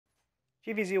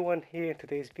GVZ1 here. In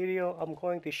today's video, I'm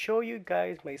going to show you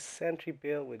guys my Sentry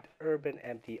build with Urban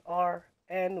MTR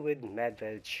and with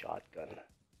Medved Shotgun.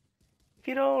 If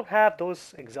you don't have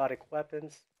those exotic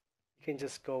weapons, you can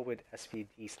just go with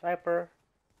SVD Sniper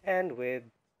and with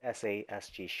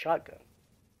SASG Shotgun.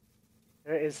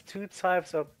 There is two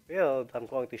types of build I'm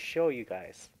going to show you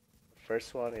guys. The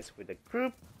first one is with the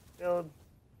group build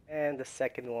and the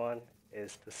second one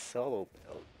is the solo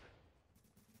build.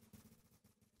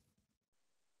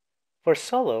 For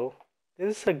solo,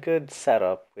 this is a good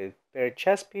setup with paired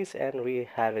chest piece and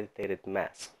rehabilitated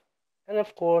mask, and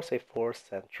of course a forced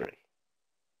sentry.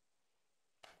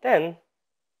 Then,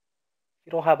 if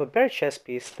you don't have a bare chest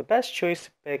piece, the best choice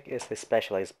to pick is the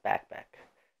specialized backpack,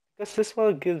 because this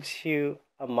one gives you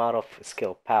a lot of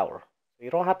skill power. So you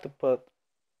don't have to put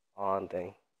on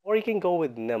thing, or you can go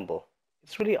with nimble.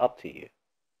 It's really up to you.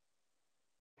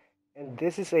 And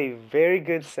this is a very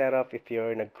good setup if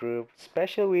you're in a group,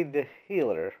 especially with the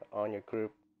healer on your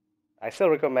group. I still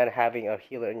recommend having a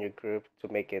healer in your group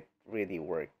to make it really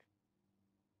work.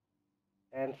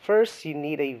 And first, you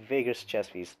need a vigorous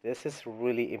chest piece. This is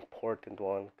really important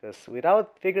one because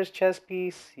without vigorous chest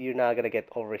piece, you're not gonna get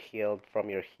overhealed from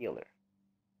your healer.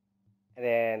 And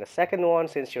then the second one,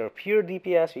 since you're a pure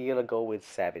DPS, you're gonna go with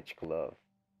Savage Glove.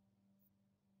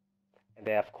 And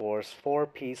then of course,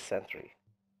 4-piece Sentry.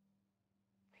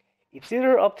 It's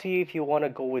either up to you if you want to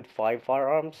go with 5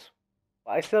 firearms,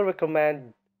 but I still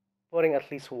recommend putting at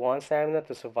least 1 stamina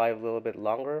to survive a little bit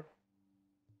longer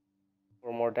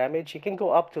for more damage. You can go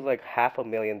up to like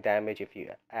 500,000 damage if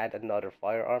you add another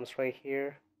firearms right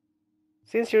here.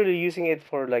 Since you're using it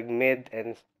for like mid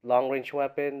and long range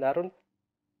weapon, I don't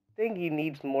think you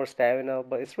need more stamina,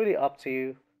 but it's really up to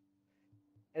you.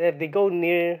 And if they go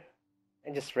near,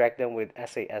 and just wreck them with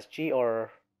SASG, or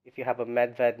if you have a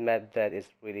Medved is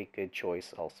really good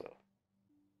choice also.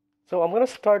 So I'm gonna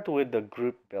start with the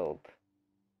group build.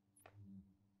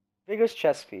 Vigorous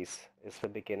chest piece is the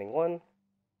beginning one.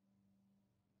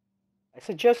 I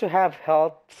suggest to have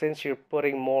health since you're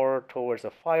putting more towards the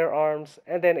firearms,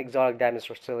 and then exotic damage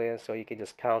resilience so you can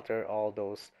just counter all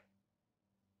those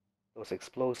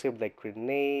explosive like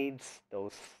grenades,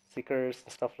 those seekers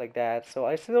and stuff like that. So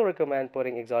I still recommend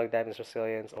putting exotic damage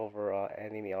resilience over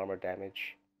enemy armor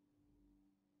damage.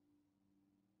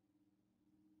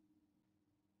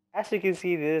 As you can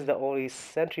see, this is the only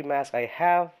sentry mask I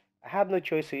have. I have no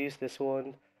choice to use this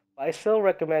one, but I still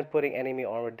recommend putting enemy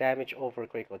armor damage over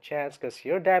critical chance because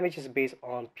your damage is based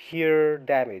on pure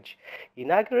damage. You're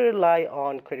not going to rely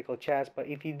on critical chance, but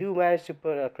if you do manage to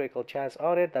put a critical chance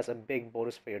on it, that's a big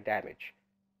bonus for your damage.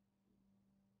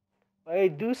 I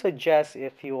do suggest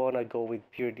if you want to go with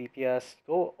pure DPS,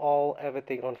 go all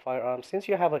everything on firearms since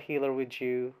you have a healer with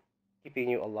you, keeping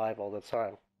you alive all the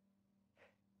time.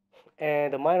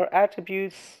 And the minor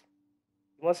attributes,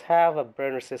 you must have a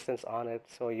burn resistance on it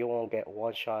so you won't get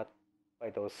one shot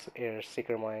by those airburst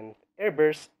seeker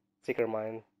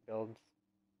mine builds.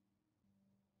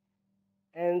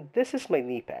 And this is my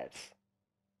knee pads.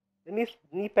 The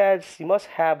knee pads, you must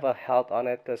have a health on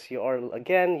it because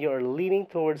you're leaning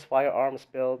towards firearms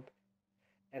build.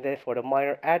 And then for the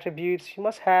minor attributes, you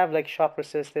must have like shock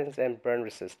resistance and burn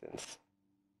resistance.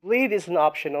 Bleed is an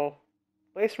optional,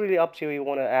 but it's really up to you. You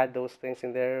want to add those things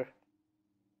in there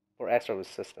for extra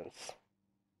resistance.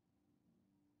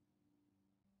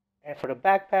 And for the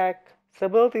backpack,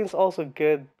 stability is also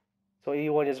good, so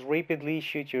you want to just rapidly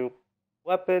shoot your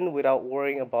weapon without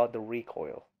worrying about the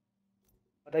recoil.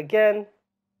 But again,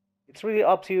 it's really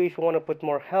up to you if you want to put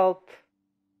more health.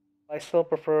 I still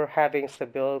prefer having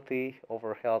stability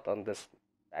over health on this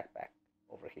backpack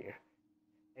over here.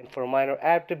 And for minor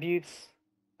attributes,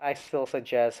 I still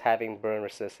suggest having burn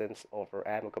resistance over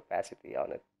ammo capacity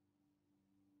on it.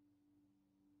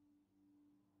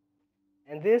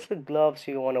 And this the gloves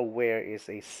you want to wear is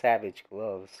a Savage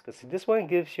gloves because this one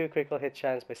gives you a critical hit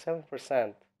chance by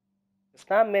 7%. It's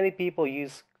not many people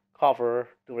use cover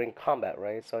during combat,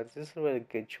 right? So this is a really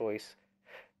good choice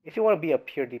if you want to be a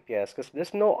pure DPS because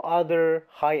there's no other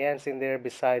high ends in there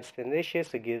besides finishes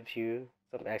to give you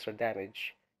some extra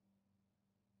damage.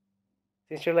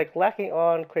 Since you're like lacking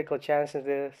on critical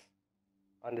chances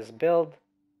on this build,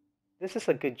 this is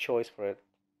a good choice for it.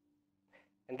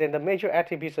 And then the major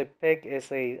attributes I pick is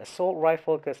a assault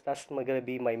rifle because that's gonna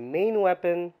be my main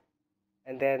weapon,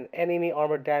 and then enemy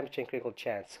armor damage and critical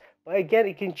chance. But again,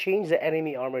 you can change the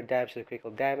enemy armor damage to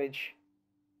critical damage.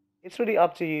 It's really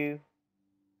up to you.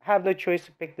 I have no choice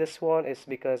to pick this one. It's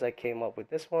because I came up with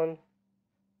this one.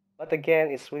 But again,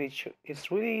 it's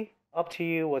really up to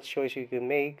you what choice you can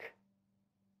make.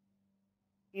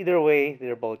 Either way,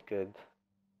 they're both good.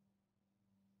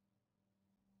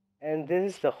 and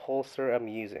this is the holster I'm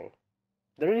using.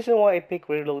 The reason why I pick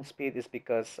reload speed is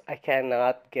because I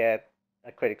cannot get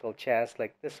a critical chance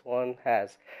like this one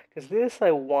has, because this is a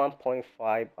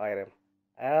 1.5 item.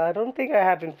 I don't think I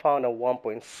haven't found a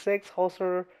 1.6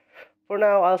 holster. For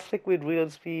now, I'll stick with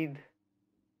reload speed.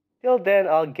 Till then,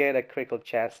 I'll get a critical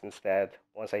chance instead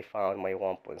once I found my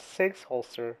 1.6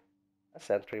 holster, a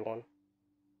Sentry one.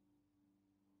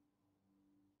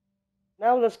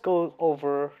 Now let's go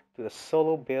over to the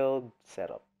solo build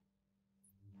setup.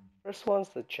 First one's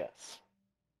the chest.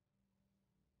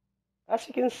 As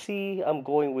you can see, I'm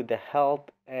going with the health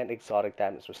and exotic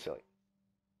damage resilience.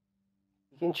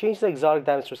 You can change the exotic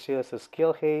damage resilience to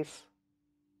skill haste.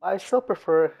 I still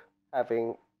prefer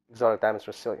having exotic damage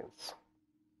resilience.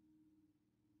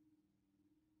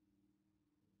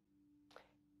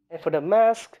 And for the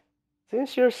mask,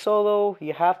 since you're solo,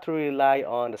 you have to rely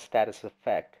on the status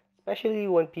effect, especially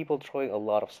when people throwing a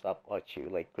lot of stuff at you,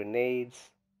 like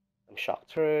grenades, some shock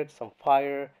turrets, some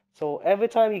fire. So every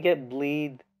time you get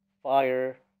bleed,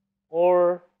 fire,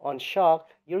 or on shock,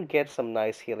 you'll get some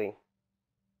nice healing.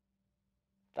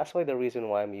 That's why the reason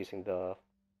why I'm using the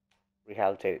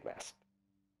rehabilitated mask.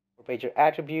 For major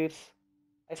attributes,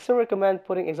 I still recommend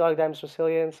putting exotic damage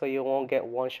resilience so you won't get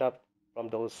one shot from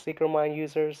those seeker mine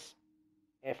users.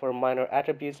 And for minor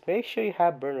attributes, make sure you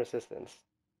have burn resistance.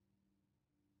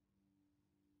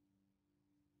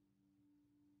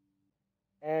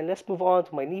 And let's move on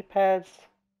to my knee pads.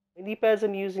 My knee pads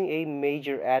I'm using a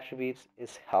major attribute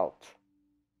is health.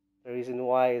 The reason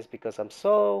why is because I'm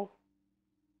solo.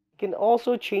 You can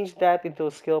also change that into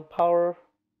a skill power.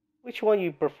 Which one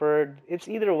you preferred, it's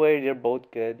either way, they're both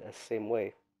good the same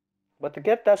way. But to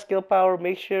get that skill power,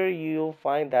 make sure you'll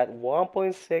find that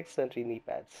 1.6 Sentry knee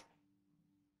pads.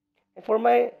 And for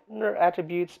minor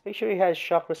attributes, make sure it has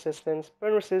shock resistance,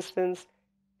 burn resistance,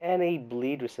 and a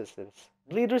bleed resistance.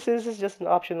 Bleed resistance is just an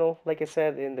optional, like I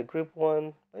said in the group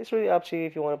one. It's really up to you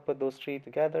if you want to put those three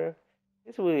together.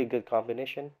 It's a really good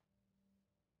combination.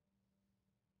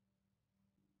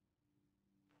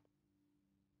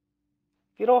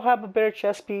 If you don't have a better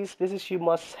chest piece, this is you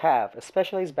must have, a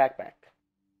specialized backpack.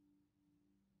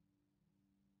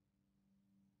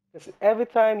 Because every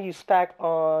time you stack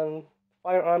on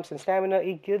firearms and stamina,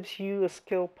 it gives you a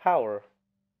skill power.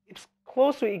 It's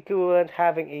close to equivalent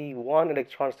having a one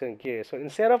electronics and gear. So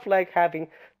instead of like having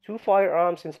two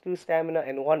firearms and two stamina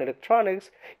and one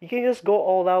electronics, you can just go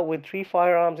all out with three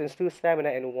firearms and two stamina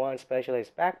and one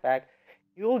specialized backpack.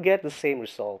 You will get the same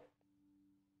result.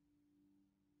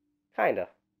 Kinda.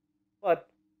 But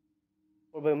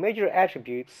for the major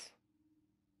attributes,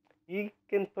 you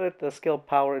can put the skill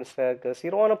power instead because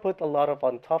you don't want to put a lot of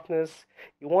on toughness.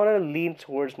 You want to lean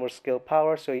towards more skill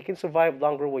power so you can survive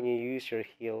longer when you use your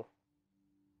heal.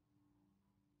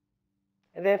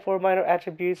 And then for minor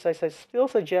attributes, I still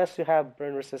suggest to have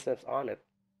burn resistance on it.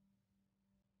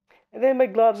 And then my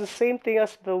gloves, the same thing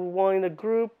as the one in the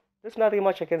group. There's nothing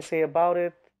much I can say about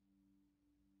it.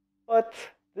 But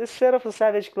this set of the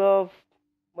Savage Glove,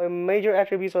 my major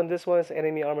attributes on this one is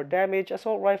enemy armor damage,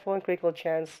 assault rifle, and critical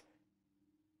chance.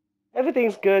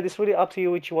 Everything's good. It's really up to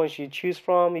you which ones you choose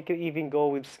from. You can even go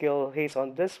with skill haste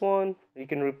on this one. You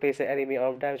can replace the enemy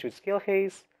armor damage with skill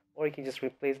haste, or you can just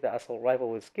replace the assault rifle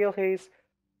with skill haste,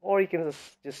 or you can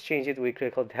just change it with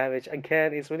critical damage.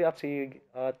 Again, it's really up to you.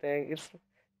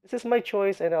 This is my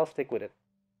choice, and I'll stick with it.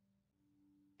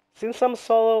 Since I'm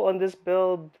solo on this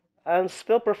build, I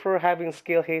still prefer having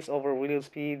skill haste over reload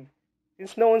speed,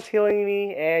 since no one's healing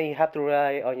me, and you have to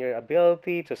rely on your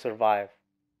ability to survive.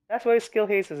 That's why skill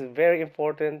haste is very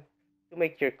important to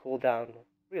make your cooldown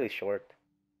really short.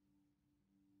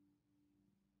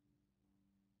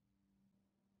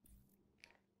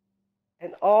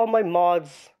 And all my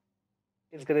mods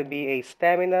is gonna be a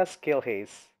stamina skill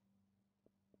haste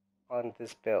on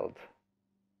this build.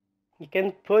 You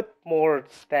can put more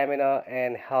stamina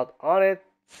and health on it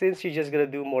since you're just gonna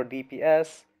do more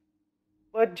DPS.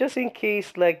 But just in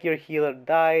case like your healer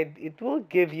died, it will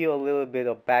give you a little bit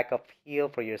of backup heal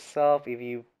for yourself if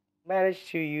you manage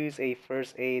to use a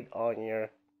first aid on your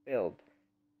build.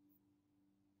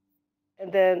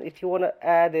 And then if you want to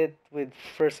add it with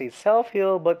first aid self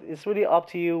heal, but it's really up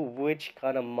to you which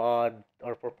kind of mod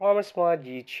or performance mod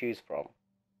you choose from.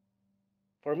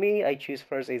 For me, I choose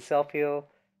first aid self heal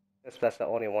because that's the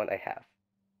only one I have.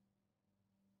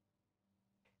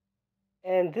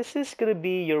 And this is gonna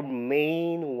be your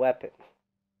main weapon.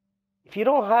 If you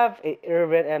don't have a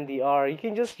Irvin MDR, you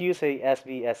can just use a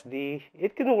SVSD.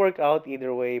 It can work out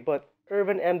either way, but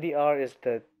Irvin MDR is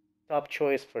the top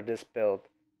choice for this build.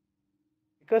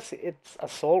 Because it's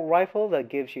assault rifle that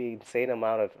gives you insane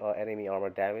amount of enemy armor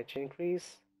damage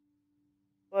increase.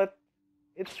 But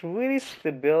it's really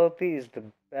stability is the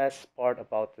best part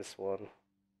about this one.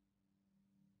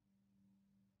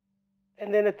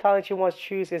 And then the talent you must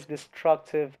choose is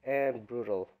destructive and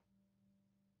brutal.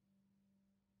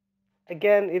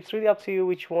 Again, it's really up to you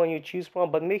which one you choose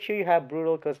from, but make sure you have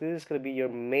brutal because this is going to be your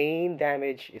main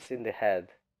damage is in the head.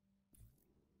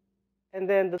 And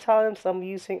then the talents I'm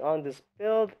using on this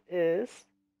build is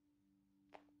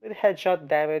with headshot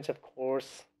damage, of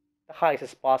course, the highest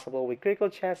as possible with critical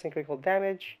chance and critical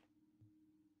damage.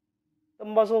 The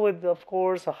muzzle with, of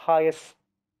course, the highest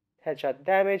headshot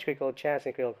damage, critical chance,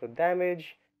 and critical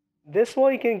damage. This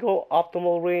one you can go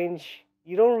optimal range.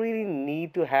 You don't really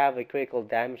need to have a critical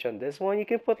damage on this one. You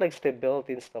can put like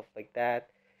stability and stuff like that.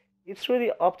 It's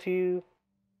really up to you.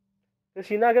 Because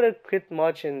you're not gonna crit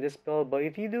much in this build, but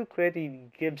if you do crit,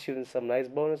 it gives you some nice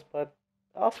bonus. But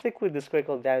I'll stick with this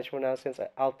critical damage for now since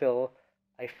until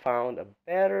I found a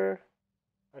better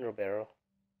under barrel.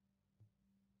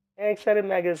 And extended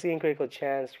magazine, critical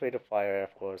chance, rate of fire,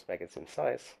 of course, magazine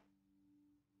size.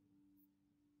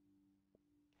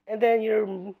 And then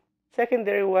your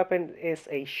secondary weapon is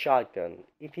a shotgun.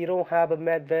 If you don't have a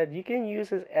medved, you can use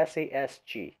this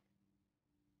SASG.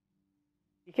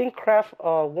 You can craft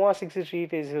 163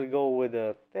 if you go with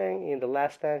the thing in the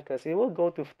last stand, because it will go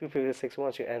to 256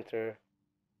 once you enter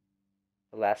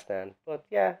the last stand. But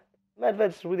yeah,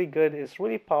 medved's really good. It's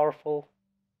really powerful.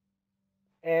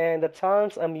 And the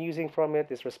talents I'm using from it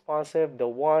is responsive. The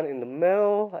one in the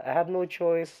middle, I have no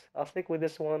choice. I'll stick with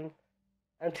this one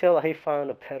until I found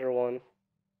a better one.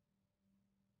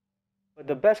 But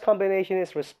the best combination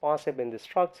is responsive and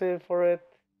destructive for it.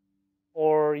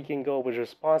 Or you can go with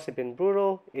responsive and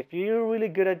brutal. If you're really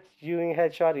good at doing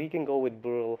headshot, you can go with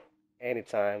brutal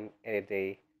anytime, any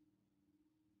day.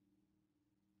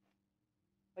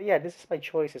 But yeah, this is my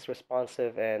choice. It's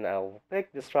responsive, and I'll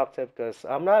pick destructive because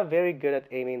I'm not very good at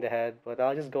aiming the head, but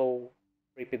I'll just go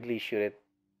repeatedly shoot it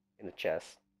in the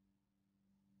chest.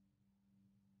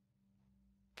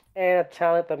 And a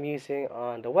talent I'm using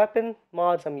on the weapon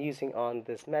mods I'm using on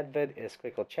this medved is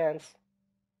critical chance.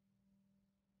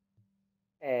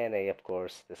 And of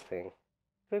course, this thing.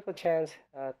 Critical chance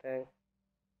thing.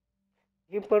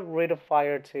 You can put rate of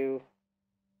fire too.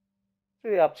 It's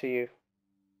really up to you.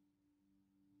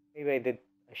 Maybe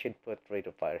I should put rate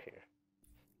of fire here.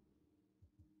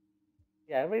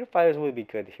 Yeah, rate of fires would be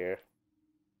good here.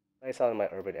 I saw in my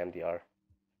urban MDR. I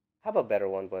have a better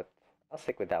one, but I'll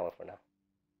stick with that one for now.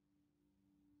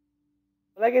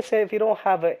 But like I said, if you don't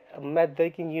have a med,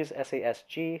 you can use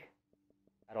SASG.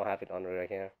 I don't have it on right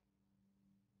here.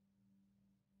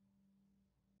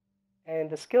 And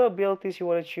the skill abilities you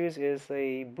want to choose is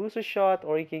a booster shot,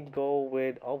 or you can go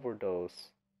with overdose.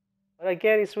 But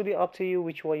again, it's really up to you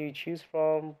which one you choose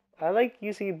from. I like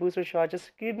using a booster shot.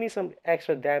 Just give me some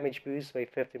extra damage boost by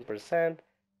 15%.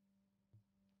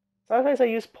 Sometimes I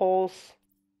use pulse,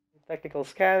 technical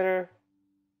scanner.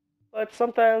 But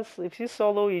sometimes if you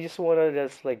solo, you just want to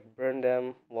just like burn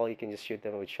them while you can just shoot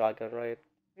them with shotgun, right?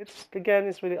 It's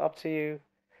really up to you.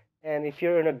 And if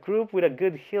you're in a group with a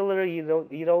good healer, you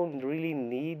don't really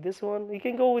need this one. You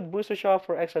can go with booster shot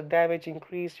for extra damage,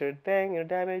 increase your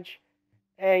damage.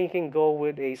 And you can go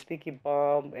with a sticky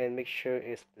bomb and make sure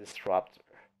it's disruptor.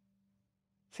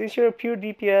 Since you're a pure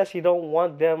DPS, you don't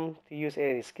want them to use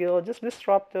any skill, just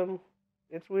disrupt them.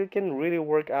 Can really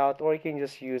work out, or you can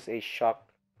just use a shock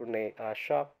grenade,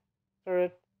 shock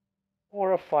turret,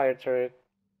 or a fire turret.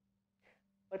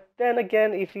 But then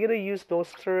again, if you're gonna use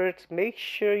those turrets, make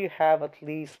sure you have at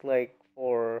least like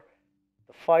for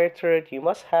the fire turret, you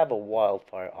must have a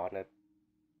wildfire on it.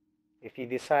 If you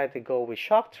decide to go with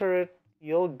shock turret,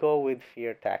 you'll go with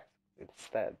fear tactics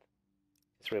instead.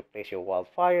 Just replace your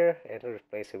wildfire and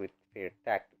replace it with fear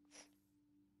tactics.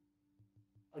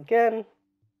 Again,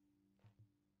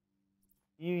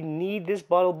 you need this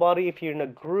bottle body if you're in a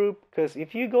group, because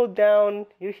if you go down,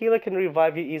 your healer can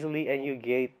revive you easily and you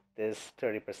get this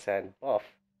 30% buff,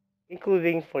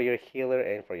 including for your healer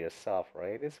and for yourself,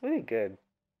 right? It's really good.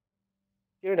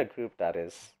 You're in a group, that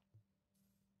is.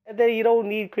 And then you don't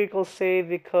need critical save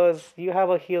because you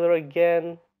have a healer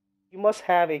again. You must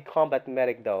have a combat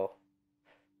medic though.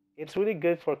 It's really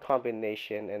good for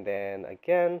combination, and then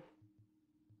again,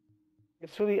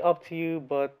 it's really up to you,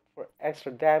 but for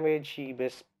extra damage, you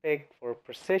best pick for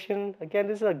precision. Again,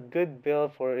 this is a good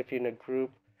build for if you're in a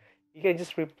group. You can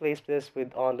just replace this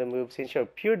with on the move. Since you're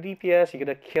pure DPS, you're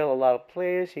gonna kill a lot of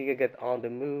players. You can get on the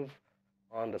move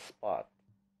on the spot.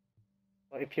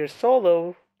 But if you're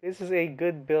solo, this is a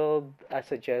good build. I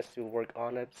suggest to work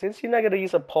on it. Since you're not gonna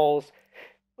use a pulse,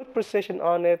 put precision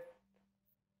on it.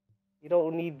 You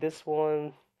don't need this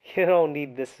one. You don't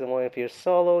need this one. If you're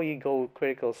solo, you go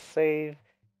critical save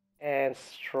and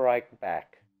strike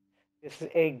back. This is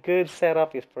a good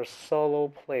setup is for solo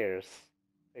players.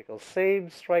 Critical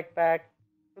save, strike back,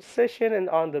 position, and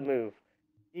on the move.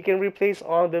 You can replace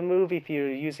on the move if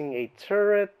you're using a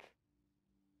turret,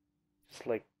 just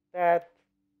like that.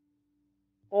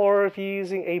 Or if you're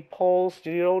using a pulse,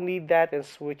 you don't need that and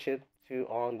switch it to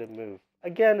on the move.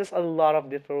 Again, there's a lot of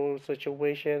different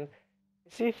situations.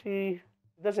 See if you,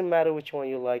 it doesn't matter which one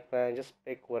you like, man. Just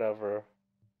pick whatever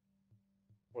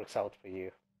works out for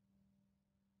you.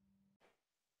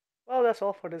 Well, that's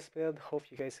all for this build. Hope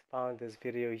you guys found this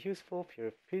video useful for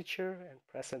your future and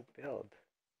present build.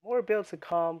 More builds to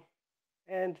come,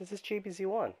 and this is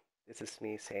JBZ1. This is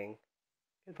me saying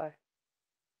goodbye.